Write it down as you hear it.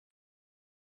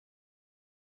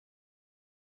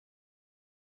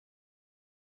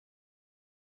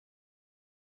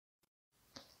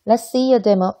Let's see a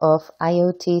demo of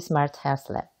IoT Smart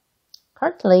Health Lab.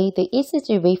 Currently, the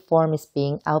ECG waveform is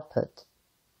being output.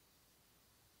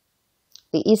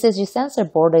 The ECG sensor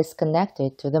board is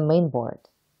connected to the main board.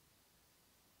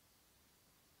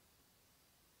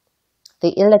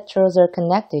 The electrodes are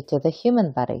connected to the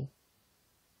human body.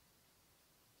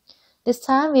 This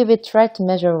time we will try to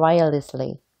measure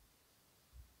wirelessly.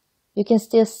 You can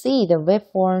still see the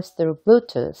waveforms through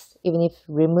Bluetooth even if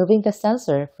removing the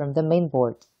sensor from the main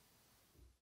board.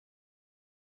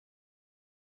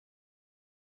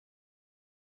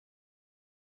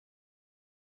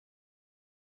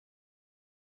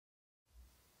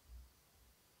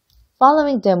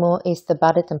 Following demo is the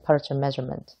body temperature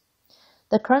measurement.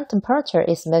 The current temperature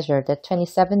is measured at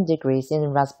 27 degrees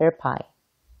in Raspberry Pi.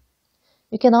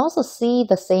 You can also see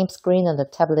the same screen on the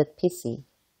tablet PC.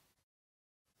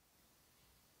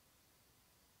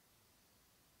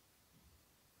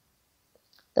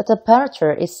 The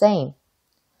temperature is same.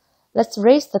 Let's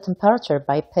raise the temperature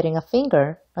by putting a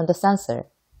finger on the sensor.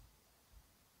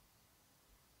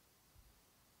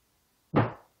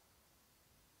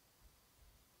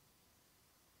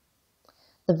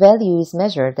 The value is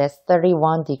measured as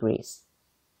 31 degrees.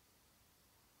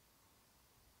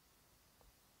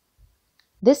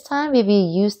 This time we will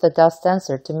use the dust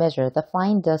sensor to measure the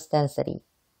fine dust density.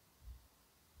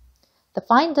 The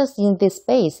fine dust in this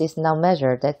space is now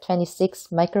measured at 26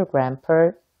 microgram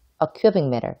per a cubic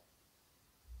meter.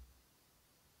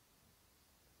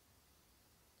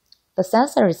 The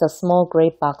sensor is a small gray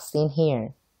box in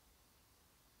here.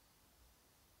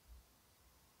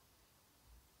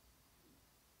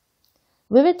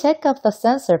 We will take off the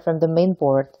sensor from the main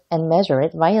board and measure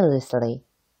it wirelessly.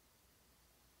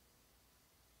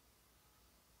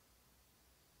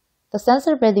 The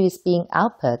sensor value is being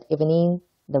output even in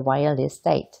the wireless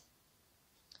state.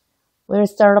 We will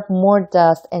start up more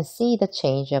dust and see the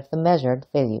change of the measured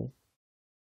value.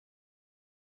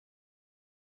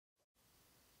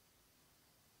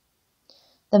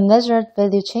 The measured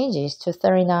value changes to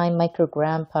 39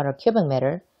 microgram per cubic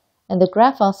meter, and the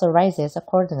graph also rises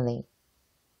accordingly.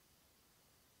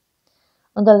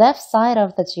 On the left side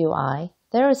of the GUI,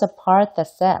 there is a part that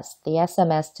says the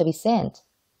SMS to be sent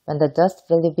when the dust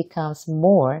value becomes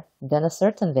more than a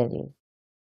certain value.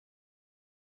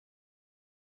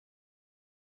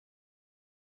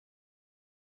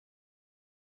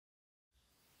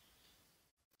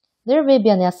 There will be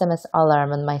an SMS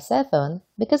alarm on my cell phone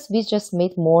because we just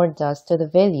made more dust to the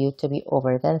value to be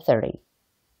over than 30.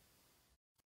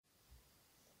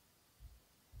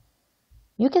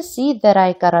 You can see that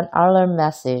I got an alarm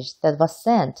message that was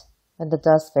sent when the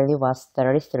dust value was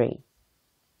 33.